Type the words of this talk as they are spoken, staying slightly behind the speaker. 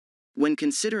When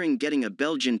considering getting a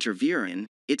Belgian Tervuren,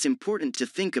 it's important to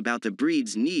think about the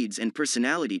breed's needs and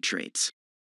personality traits.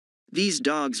 These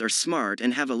dogs are smart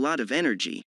and have a lot of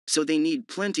energy, so they need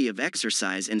plenty of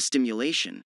exercise and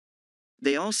stimulation.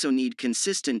 They also need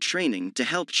consistent training to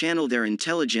help channel their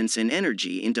intelligence and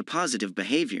energy into positive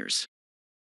behaviors.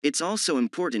 It's also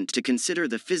important to consider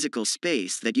the physical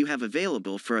space that you have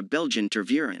available for a Belgian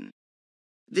Tervuren.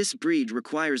 This breed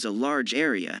requires a large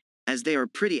area, as they are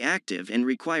pretty active and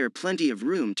require plenty of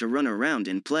room to run around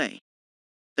and play.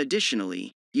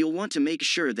 Additionally, you'll want to make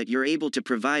sure that you're able to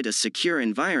provide a secure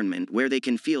environment where they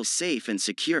can feel safe and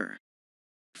secure.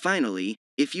 Finally,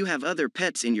 if you have other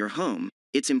pets in your home,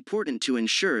 it's important to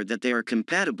ensure that they are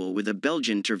compatible with a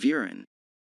Belgian Tervuren.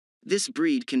 This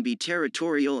breed can be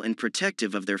territorial and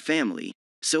protective of their family,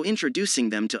 so introducing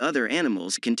them to other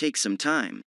animals can take some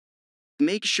time.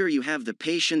 Make sure you have the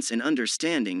patience and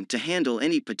understanding to handle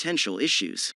any potential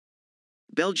issues.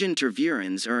 Belgian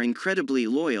Tervurens are incredibly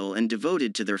loyal and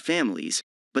devoted to their families,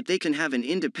 but they can have an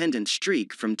independent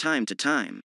streak from time to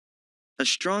time. A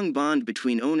strong bond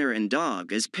between owner and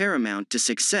dog is paramount to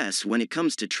success when it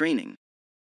comes to training.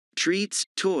 Treats,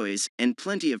 toys, and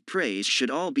plenty of praise should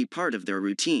all be part of their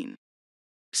routine.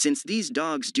 Since these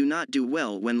dogs do not do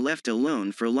well when left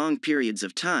alone for long periods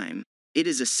of time, it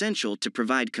is essential to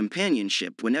provide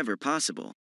companionship whenever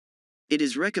possible. It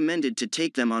is recommended to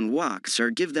take them on walks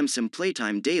or give them some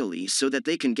playtime daily so that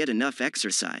they can get enough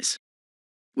exercise.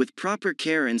 With proper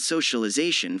care and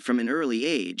socialization from an early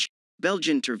age,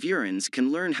 Belgian Tervurens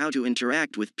can learn how to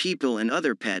interact with people and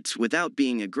other pets without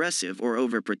being aggressive or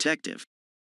overprotective.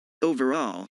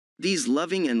 Overall, these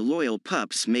loving and loyal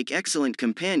pups make excellent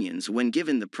companions when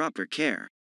given the proper care.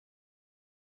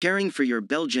 Caring for your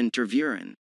Belgian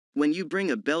Tervuren. When you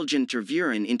bring a Belgian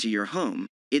Tervuren into your home,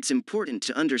 it's important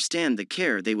to understand the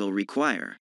care they will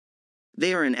require.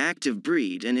 They are an active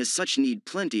breed and as such need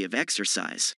plenty of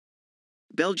exercise.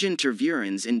 Belgian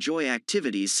Tervurens enjoy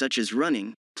activities such as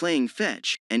running, playing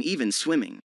fetch, and even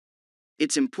swimming.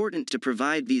 It's important to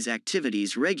provide these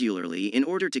activities regularly in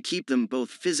order to keep them both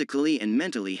physically and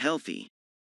mentally healthy.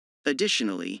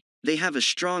 Additionally, they have a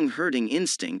strong herding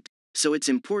instinct, so it's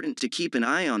important to keep an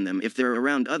eye on them if they're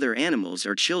around other animals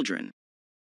or children.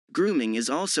 Grooming is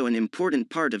also an important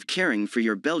part of caring for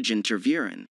your Belgian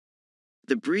Tervuren.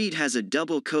 The breed has a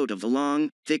double coat of long,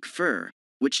 thick fur,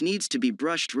 which needs to be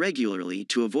brushed regularly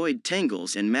to avoid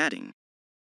tangles and matting.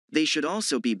 They should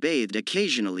also be bathed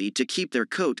occasionally to keep their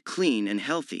coat clean and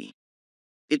healthy.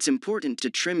 It's important to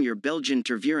trim your Belgian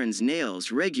Tervuren's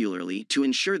nails regularly to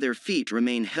ensure their feet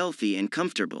remain healthy and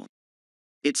comfortable.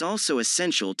 It's also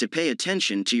essential to pay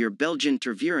attention to your Belgian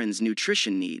Tervuren's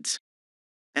nutrition needs.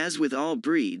 As with all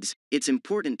breeds, it's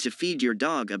important to feed your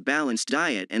dog a balanced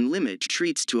diet and limit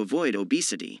treats to avoid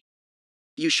obesity.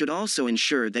 You should also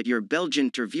ensure that your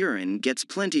Belgian Tervuren gets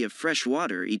plenty of fresh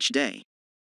water each day.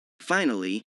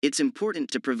 Finally, it's important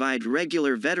to provide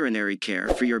regular veterinary care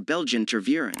for your Belgian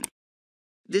Tervuren.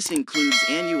 This includes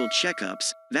annual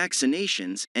checkups,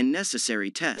 vaccinations, and necessary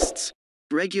tests.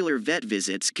 Regular vet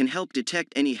visits can help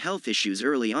detect any health issues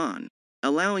early on,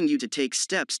 allowing you to take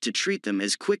steps to treat them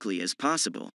as quickly as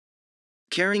possible.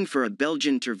 Caring for a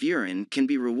Belgian Tervuren can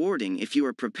be rewarding if you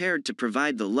are prepared to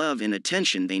provide the love and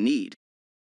attention they need.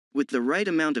 With the right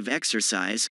amount of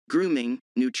exercise, grooming,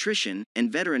 nutrition,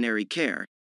 and veterinary care,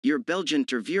 your Belgian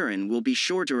Tervuren will be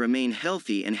sure to remain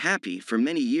healthy and happy for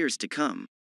many years to come.